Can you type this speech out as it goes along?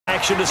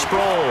action to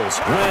Sproles.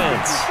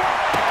 Wentz.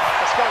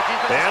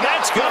 And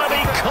that's going to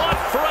be caught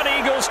for an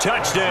Eagles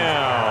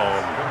touchdown.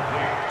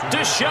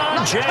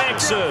 Deshaun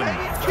Jackson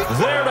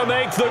there to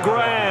make the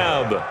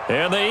grab.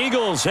 And the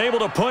Eagles able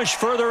to push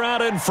further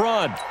out in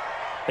front.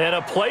 And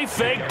a play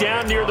fake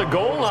down near the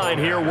goal line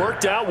here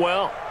worked out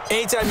well.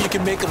 Anytime you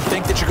can make them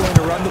think that you're going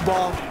to run the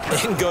ball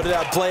and go to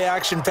that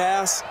play-action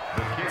pass,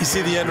 you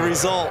see the end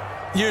result.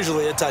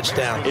 Usually a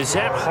touchdown. Is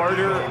that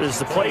harder? Is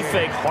the play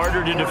fake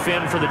harder to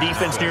defend for the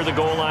defense near the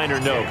goal line or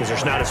no? Because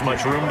there's not as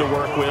much room to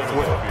work with?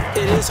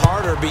 It is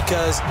harder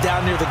because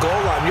down near the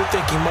goal line, you're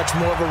thinking much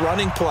more of a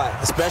running play,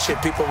 especially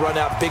if people run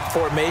out big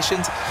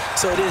formations.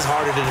 So it is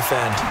harder to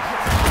defend.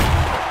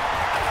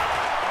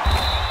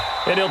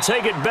 And he'll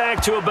take it back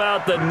to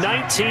about the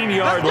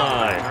 19-yard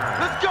line.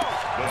 Let's go.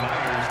 The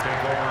Niners take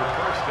over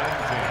first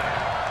and 10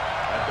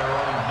 at their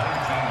own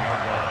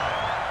 19-yard line.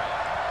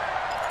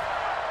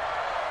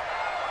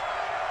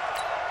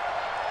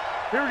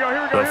 Here we go.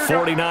 The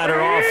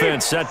 49er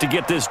offense set to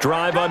get this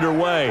drive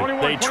underway.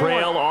 They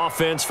trail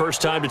offense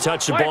first time to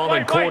touch the ball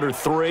in quarter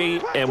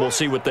 3, and we'll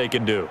see what they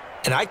can do.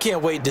 And I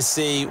can't wait to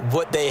see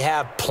what they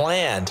have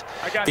planned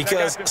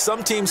because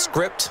some teams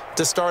script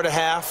to start a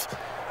half.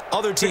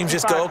 Other teams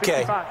just go,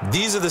 okay,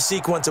 these are the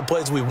sequence of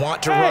plays we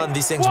want to run.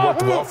 These things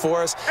worked well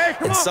for us.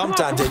 And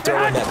sometimes they throw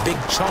in that big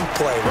chunk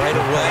play right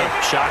away.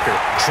 Shocker.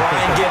 Try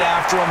and get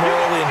after them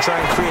early and try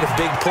and create a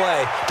big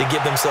play to give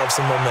themselves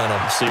some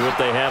momentum. See what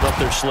they have up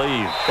their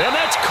sleeve. And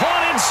that's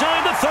caught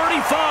inside the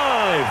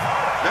 35.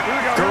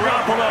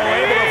 Garoppolo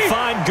able to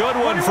find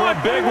Goodwin for a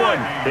big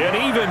one. And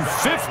even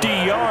 50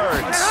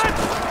 yards.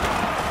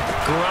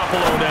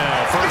 Garoppolo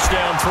now, first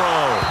down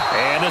throw.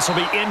 And this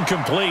will be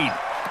incomplete.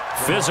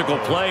 Physical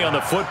play on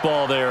the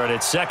football there, and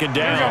it's second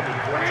down.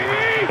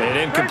 An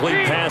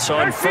incomplete pass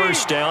on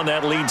first down.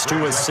 That leads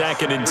to a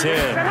 2nd and 10.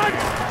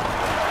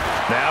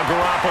 Now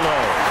Garoppolo.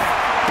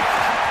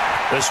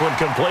 This one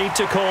complete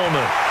to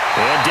Coleman.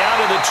 And down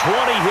to the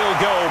 20 he'll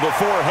go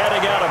before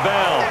heading out of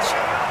bounds.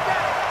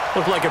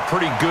 Looked like a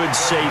pretty good,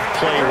 safe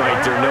play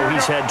right there. No,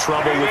 he's had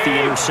trouble with the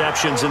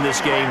interceptions in this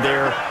game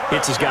there.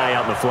 Hits his guy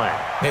out in the flat.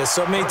 Yeah,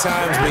 so many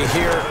times we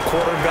hear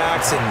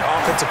quarterbacks and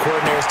offensive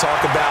coordinators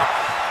talk about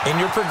in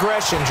your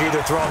progressions, you're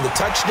either throwing the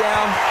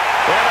touchdown.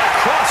 And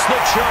across the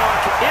chalk,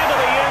 into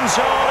the end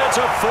zone, it's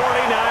a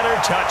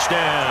 49er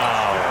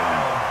touchdown.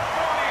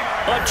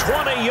 A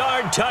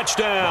 20-yard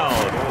touchdown.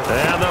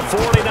 And the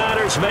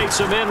 49ers make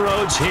some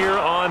inroads here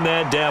on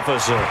that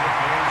deficit.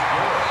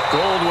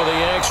 Gold with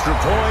the extra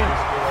point.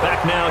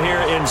 Back now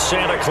here in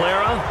Santa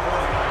Clara.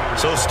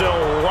 So still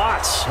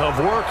lots of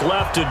work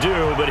left to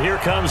do, but here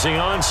comes the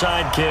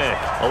onside kick.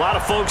 A lot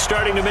of folks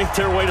starting to make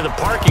their way to the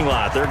parking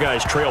lot. Their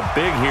guys trail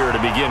big here to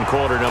begin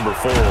quarter number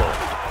 4.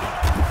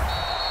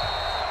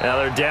 Now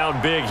they're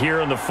down big here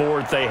in the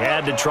 4th. They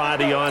had to try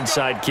the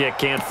onside kick.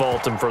 Can't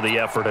fault them for the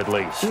effort at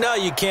least. No,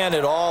 you can't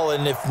at all.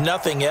 And if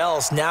nothing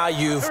else, now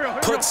you've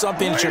put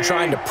something that you're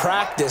trying to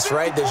practice,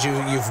 right, that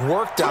you've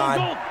worked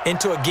on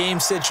into a game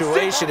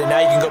situation, and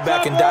now you can go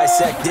back and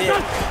dissect it.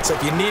 So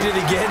if you need it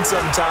again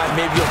sometime,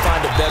 maybe you'll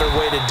find a better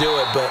way to do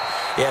it. But,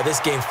 yeah, this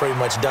game's pretty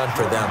much done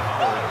for them.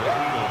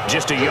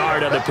 Just a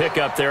yard on the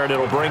pickup there, and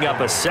it'll bring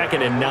up a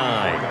 2nd and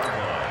 9.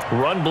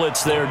 Run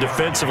blitz there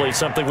defensively,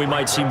 something we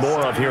might see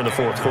more of here in the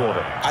 4th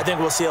quarter. I think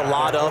we'll see a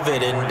lot of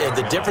it, and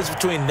the difference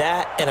between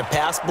that and a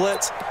pass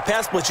blitz,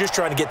 you're just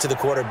trying to get to the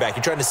quarterback.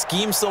 You're trying to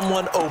scheme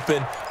someone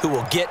open who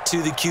will get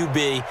to the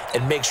QB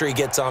and make sure he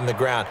gets on the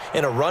ground.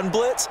 In a run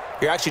blitz,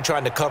 you're actually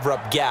trying to cover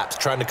up gaps,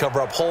 trying to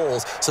cover up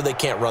holes so they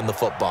can't run the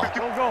football.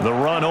 The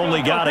run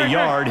only got a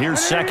yard. Here's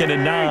 2nd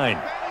and 9.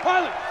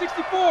 Pilot,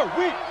 64,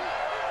 weak.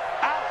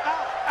 Out.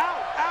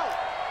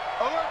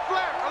 Alert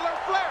flare.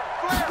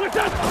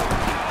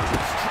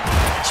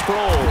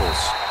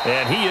 Sproles,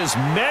 and he is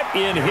met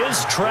in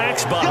his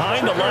tracks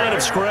behind the line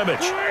of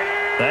scrimmage.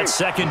 That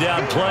 2nd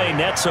down play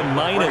nets a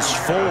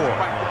 -4.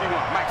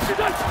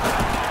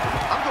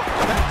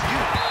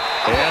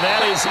 And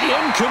that is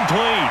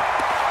incomplete.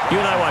 You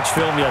and I watched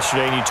film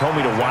yesterday, and you told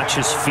me to watch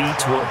his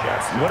feet. Well,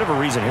 for whatever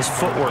reason, his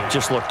footwork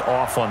just looked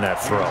off on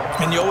that throw.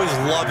 And you always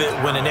love it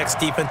when an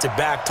ex-defensive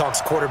back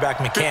talks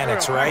quarterback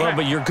mechanics, right? Well,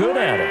 but you're good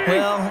at it.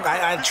 Well,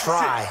 I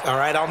try, all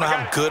right? I don't know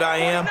how good I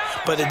am,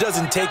 but it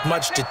doesn't take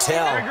much to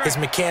tell. His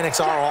mechanics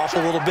are off a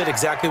little bit,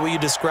 exactly what you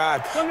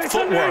described.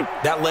 Footwork,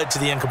 that led to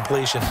the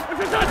incompletion.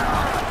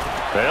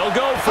 They'll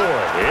go for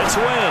it. It's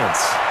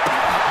Wentz.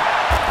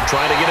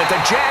 Trying to get it to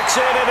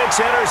Jackson, and it's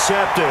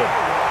intercepted.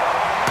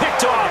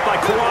 Picked off by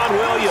Quan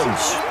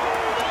Williams.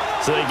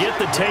 So they get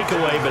the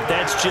takeaway, but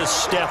that's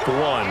just step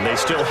 1. They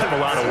still have a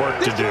lot of work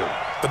to do.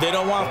 But they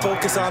don't want to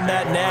focus on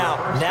that now.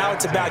 Now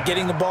it's about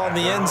getting the ball in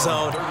the end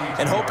zone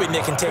and hoping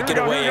they can take it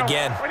away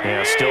again.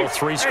 Yeah, still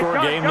 3-score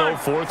game, though,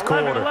 4th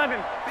quarter.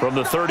 From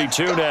the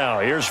 32 now,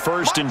 here's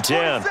 1st and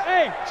 10.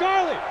 Hey,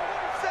 Charlie.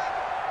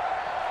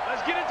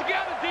 Let's get it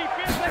together,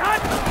 defense.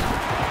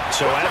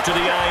 So after the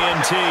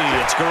INT,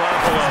 it's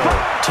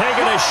Garoppolo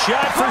taking a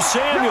shot for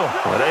Samuel.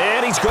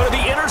 And he's going to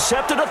be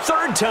intercepted a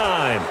 3rd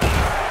time.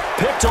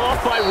 picked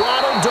off by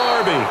Ronald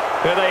Darby.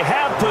 And they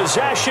have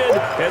possession,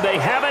 and they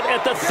have it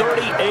at the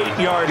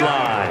 38-yard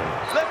line.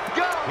 Let's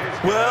go.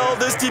 Well,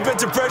 this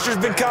defensive pressure has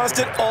been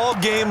constant all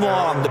game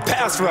long. The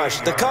pass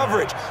rush, the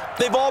coverage,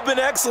 they've all been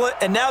excellent,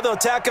 and now they'll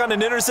tack on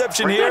an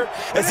interception here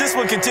as this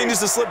one continues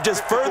to slip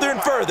just further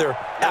and further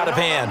out of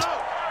hand.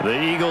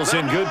 The Eagles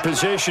in good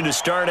position to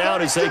start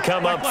out as they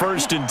come up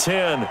 1st and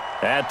 10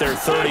 at their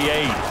 38.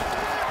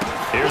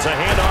 Here's a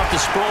handoff to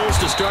Sproles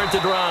to start the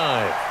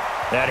drive.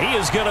 And he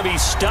is going to be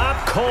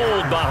stopped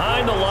cold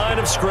behind the line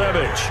of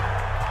scrimmage.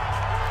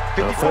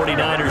 The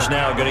 49ers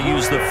now going to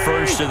use the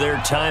first of their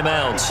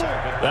timeouts.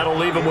 That'll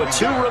leave them with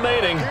 2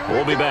 remaining.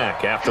 We'll be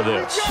back after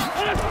this.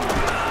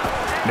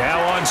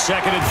 Now on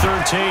 2nd and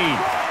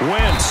 13.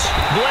 Wentz.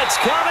 Blitz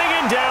coming,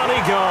 and down he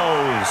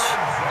goes.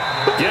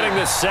 Getting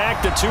the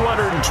sack, the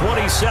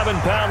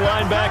 227-pound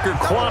linebacker,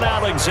 Quan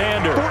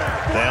Alexander.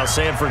 Now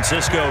San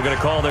Francisco going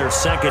to call their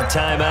 2nd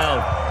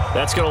timeout.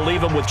 That's going to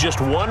leave them with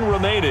just 1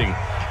 remaining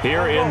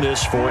here in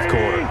this 4th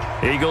quarter.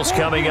 Eagles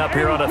coming up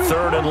here on a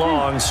 3rd and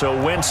long, so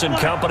Wentz and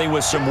company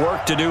with some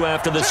work to do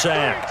after the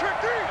sack.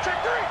 Check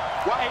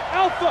 3. Hey,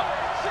 Alpha.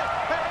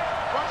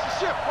 Watch the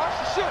ship.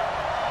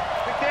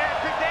 Pick the edge.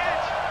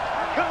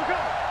 Come.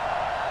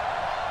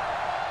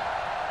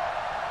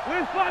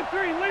 Lynn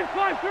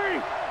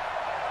 5-3.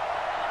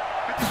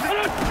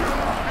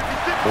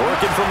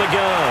 Working from the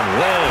gun,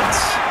 Wentz.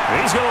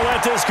 He's going to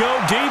let this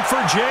go deep for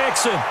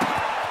Jackson.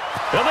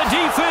 And the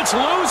defense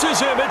loses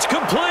him. It's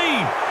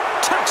complete.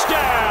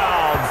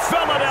 Touchdown,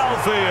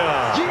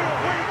 Philadelphia.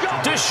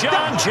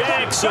 Deshaun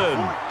Jackson,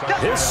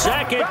 his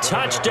 2nd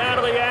touchdown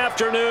of the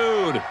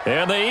afternoon.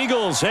 And the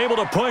Eagles able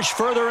to push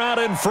further out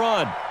in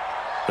front.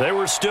 They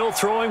were still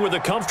throwing with a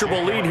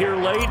comfortable lead here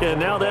late, and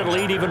now that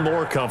lead even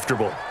more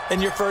comfortable.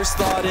 And your first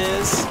thought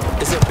is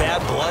there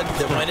bad blood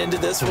that went into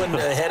this one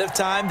ahead of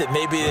time, that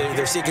maybe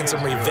they're seeking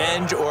some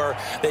revenge or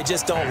they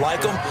just don't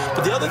like them?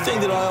 But the other thing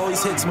that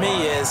always hits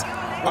me is,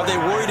 are they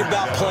worried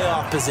about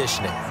playoff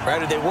positioning,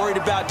 right? Are they worried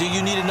about, do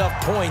you need enough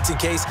points in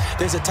case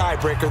there's a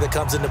tiebreaker that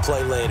comes into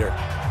play later?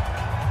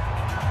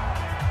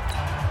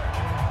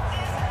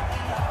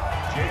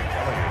 Jake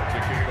Elliott to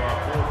kick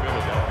off for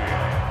Philadelphia.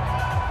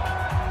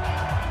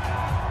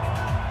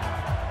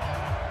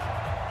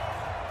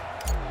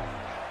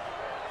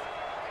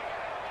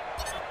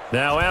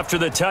 Now after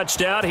the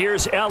touchdown,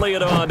 here's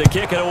Elliott on to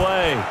kick it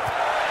away.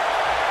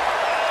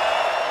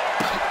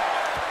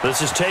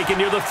 This is taken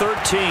near the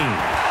 13.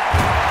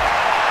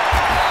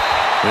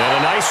 And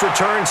a nice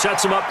return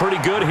sets him up pretty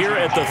good here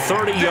at the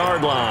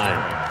 30-yard line.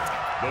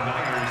 The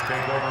Niners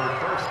take over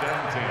 1st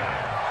and 10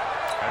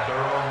 at their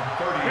own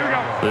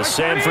 30-yard line. The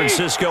San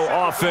Francisco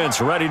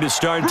offense ready to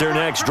start their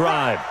next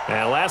drive.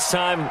 And last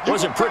time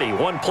wasn't pretty.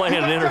 1 play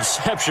and an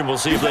interception. We'll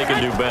see if they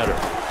can do better.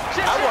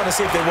 I want to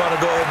see if they want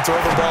to go ahead and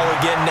throw the ball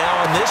again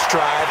now on this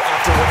drive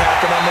after what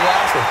happened on the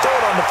last one. Throw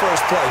it on the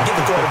first play. Give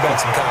the quarterback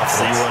some confidence.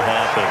 See what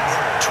happens.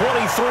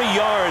 23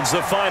 yards,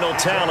 the final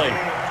tally.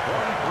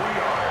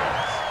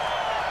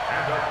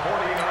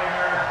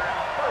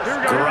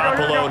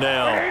 Garoppolo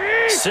now.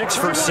 6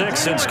 for 6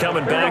 since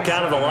coming back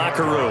out of the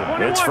locker room.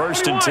 It's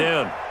 1st and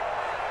 10.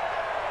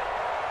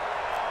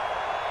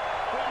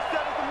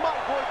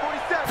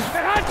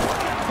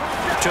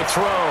 To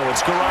throw,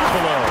 it's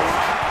Garoppolo.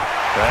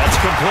 That's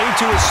complete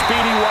to a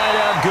speedy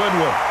wideout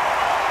Goodwin.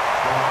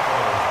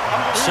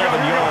 7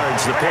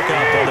 yards, the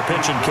pickup on the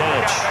pitch and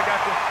catch.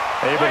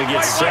 Able to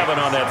get 7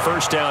 on that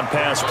first down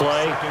pass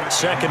play.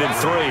 2nd and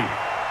 3.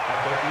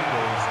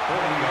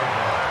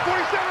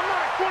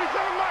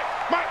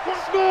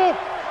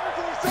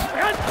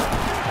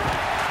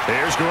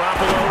 Here's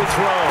Garoppolo to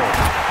throw.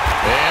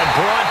 And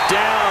brought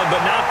down,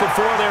 but not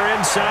before they're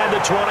inside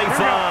the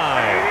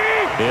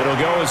 25. It'll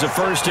go as a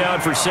first down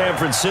for San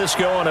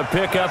Francisco on a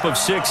pickup of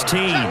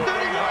 16.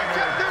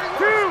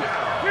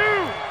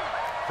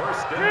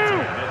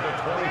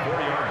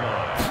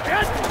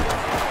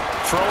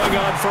 Throwing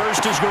on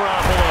first is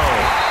Garoppolo.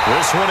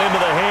 This one into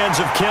the hands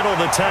of Kittle,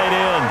 the tight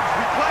end.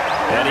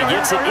 And he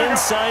gets it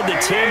inside the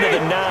 10 to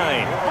the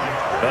 9.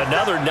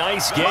 Another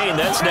nice gain.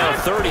 That's now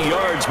 30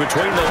 yards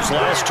between those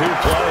last 2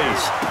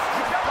 plays.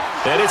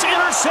 And it's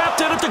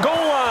intercepted at the goal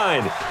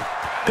line.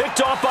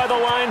 Picked off by the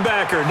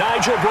linebacker,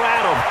 Nigel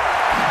Bradham.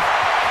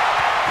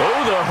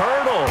 Oh, the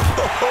hurdle.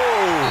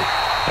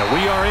 Oh. And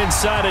we are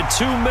inside of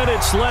 2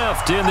 minutes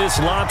left in this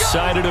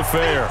lopsided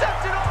affair.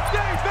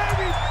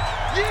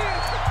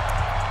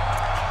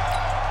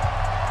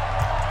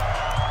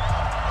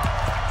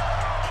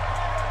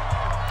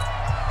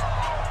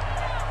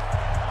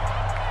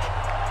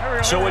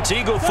 So it's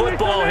Eagle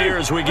football here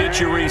as we get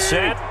you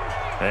reset.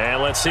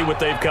 And let's see what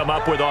they've come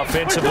up with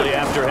offensively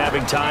after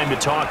having time to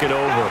talk it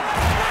over.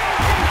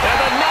 And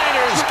the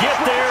Niners get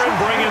there and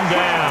bring him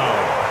down.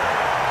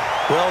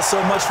 Well,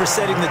 so much for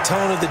setting the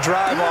tone of the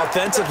drive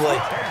offensively.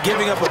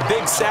 Giving up a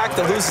big sack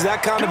that loses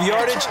that kind of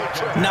yardage,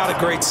 not a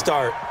great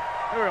start.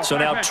 So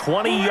now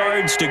 20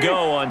 yards to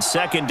go on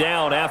 2nd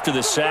down after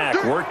the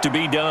sack. Work to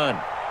be done.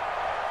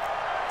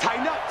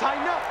 Tighten up,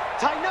 tighten up,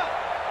 tighten up.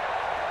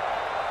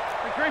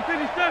 Great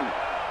 57.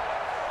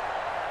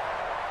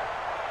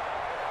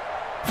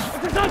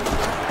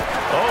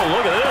 Oh,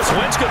 look at this.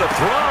 Wentz going to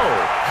throw.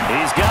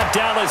 He's got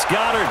Dallas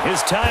Goedert,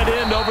 his tight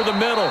end, over the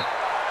middle.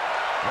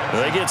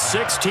 They get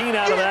 16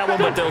 out of that one,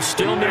 but they'll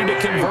still need to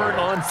convert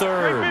on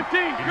third.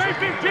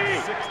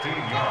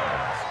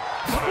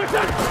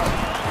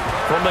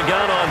 From the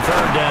gun on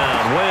third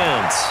down,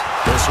 Wentz.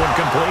 This one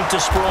complete to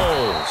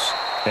Sproles.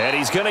 And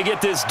he's going to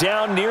get this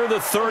down near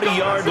the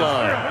 30-yard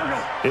line.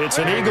 It's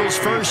an Eagles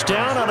first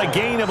down on a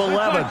gain of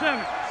 11.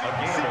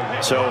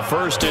 So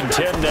first and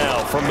 10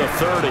 now from the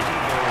 30.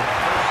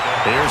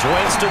 Here's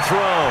Wentz to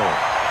throw.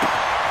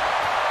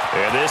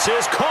 And this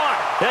is caught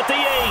at the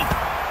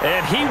 8.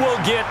 And he will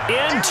get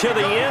into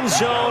the end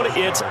zone.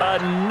 It's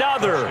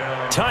another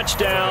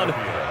touchdown.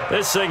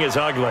 This thing is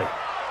ugly.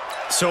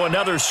 So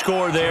another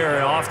score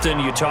there.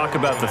 Often you talk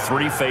about the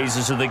three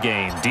phases of the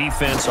game: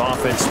 defense,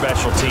 offense,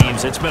 special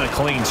teams. It's been a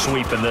clean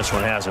sweep in this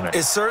one, hasn't it?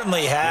 It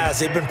certainly has.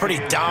 They've been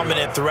pretty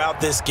dominant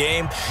throughout this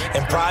game.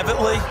 And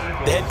privately,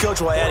 the head coach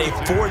will add a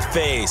fourth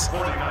phase.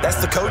 That's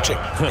the coaching.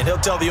 And he'll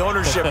tell the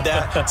ownership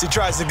that as he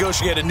tries to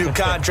negotiate a new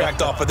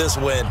contract off of this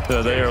win.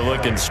 So they are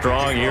looking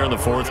strong here in the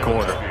fourth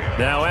quarter.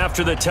 Now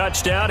after the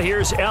touchdown,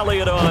 here's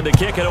Elliott on to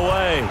kick it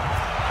away.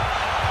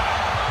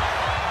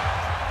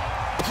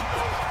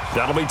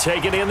 That'll be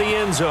taken in the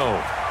end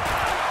zone.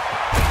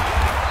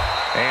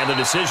 And the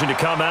decision to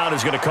come out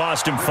is going to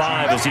cost him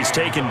 5 as he's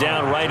taken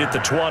down right at the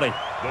 20. The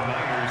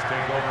Niners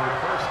take over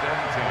first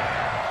and 10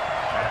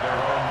 at their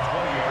own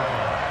 20-yard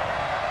line.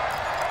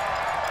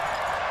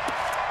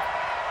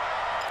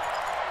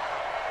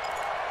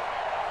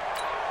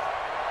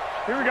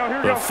 Here we go, here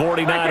we The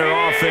go.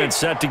 49er offense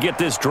set to get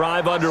this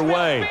drive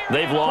underway.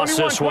 They've lost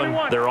this one.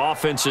 Their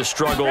offense has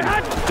struggled.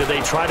 Do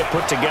they try to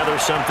put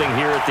together something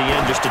here at the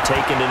end just to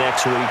take into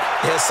next week?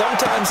 Yeah,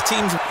 sometimes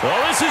teams...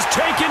 Well, this is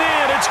taken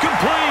in. It's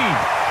complete.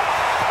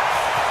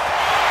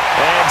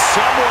 And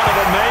somewhat of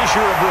a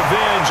measure of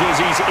revenge as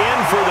he's in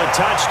for the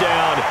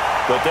touchdown,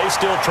 but they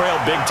still trail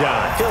big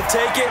time. He'll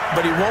take it,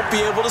 but he won't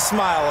be able to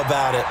smile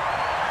about it.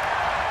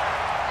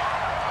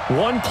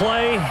 One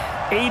play,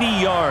 80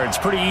 yards.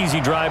 Pretty easy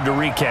drive to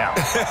recap.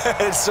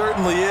 It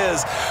certainly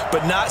is,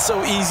 but not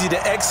so easy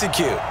to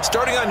execute.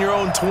 Starting on your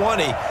own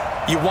 20,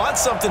 you want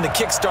something to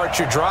kickstart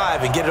your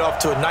drive and get it off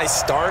to a nice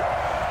start.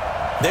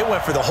 They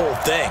went for the whole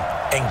thing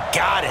and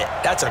got it.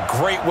 That's a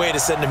great way to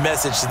send a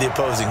message to the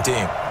opposing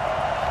team.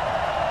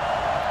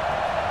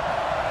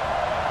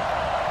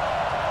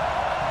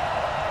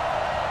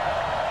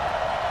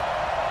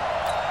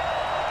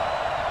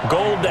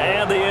 Gold to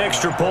add the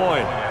extra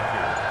point.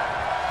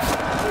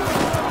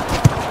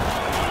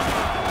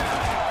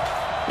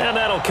 And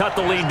that'll cut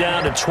the lead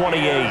down to 28.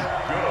 Makes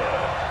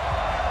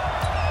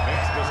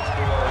the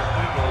score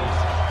Eagles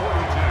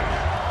 42.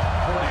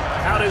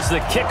 Out is the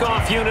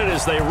kickoff unit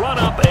as they run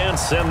up and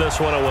send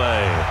this one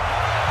away.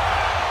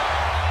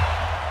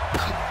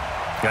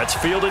 That's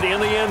fielded in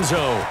the end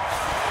zone.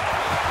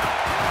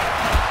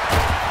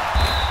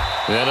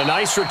 And a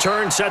nice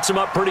return sets him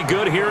up pretty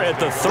good here at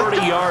the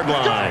 30-yard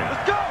line.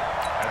 At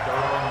their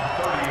own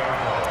 30-yard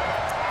line.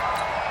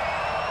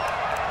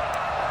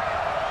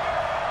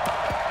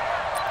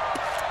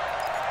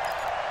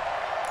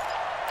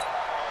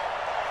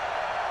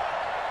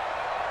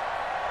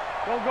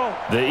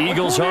 The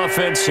Eagles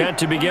offense set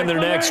to begin their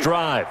next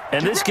drive.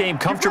 And this game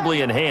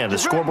comfortably in hand. The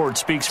scoreboard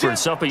speaks for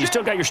itself, but you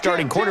still got your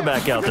starting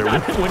quarterback out there.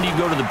 When do you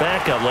go to the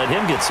backup, let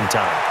him get some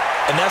time?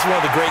 And that's one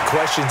of the great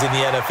questions in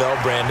the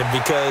NFL, Brandon,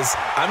 because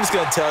I'm just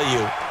going to tell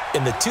you,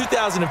 in the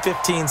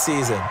 2015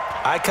 season,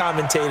 I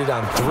commentated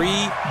on 3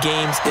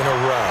 games in a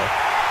row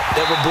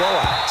that were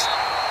blowouts.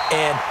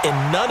 And in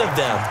none of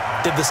them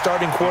did the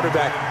starting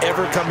quarterback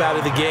ever come out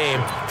of the game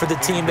for the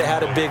team that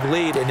had a big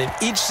lead. And in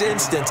each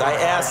instance, I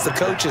asked the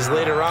coaches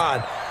later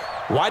on,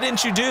 why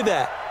didn't you do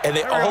that? And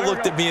they all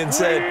looked at me and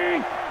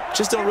said,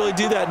 just don't really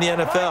do that in the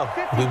NFL.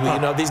 You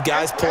know, these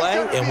guys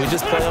play, and we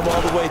just play them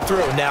all the way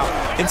through. Now,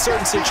 in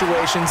certain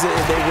situations,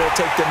 they will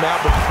take them out.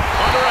 But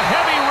under a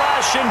heavy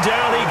rush, and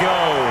down he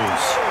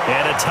goes.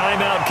 And a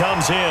timeout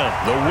comes in.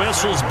 The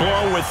whistles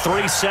blow with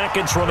 3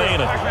 seconds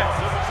remaining.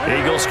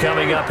 Eagles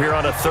coming up here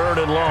on a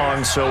 3rd and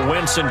long, so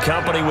Wentz and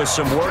company with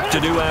some work to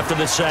do after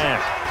the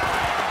sack.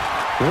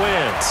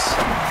 Wentz.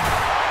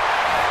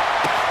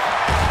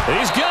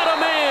 He's got a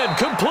man,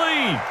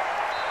 complete.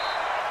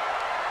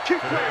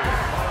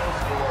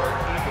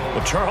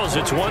 Well, Charles,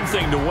 it's one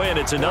thing to win.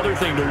 It's another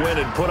thing to win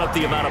and put up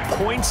the amount of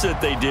points that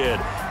they did.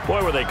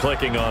 Boy, were they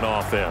clicking on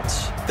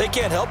offense. They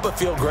can't help but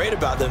feel great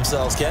about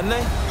themselves, can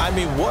they? I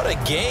mean, what a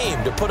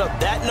game to put up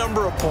that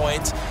number of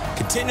points,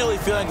 continually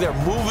feeling like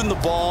they're moving the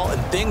ball and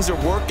things are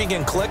working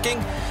and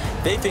clicking.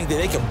 They think that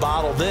they can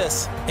bottle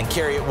this and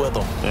carry it with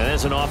them. And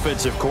as an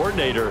offensive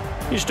coordinator,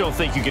 you just don't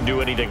think you can do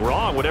anything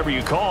wrong. Whatever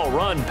you call,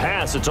 run,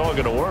 pass, it's all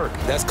going to work.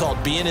 That's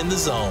called being in the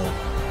zone.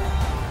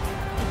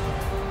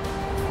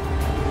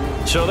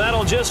 So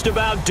that'll just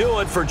about do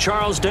it for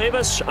Charles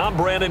Davis. I'm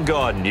Brandon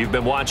Gaudin. You've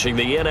been watching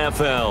the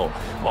NFL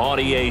on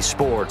EA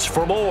Sports.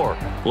 For more,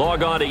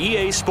 log on to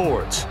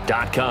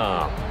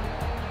easports.com.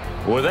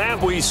 With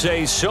that, we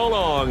say so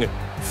long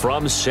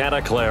from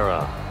Santa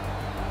Clara.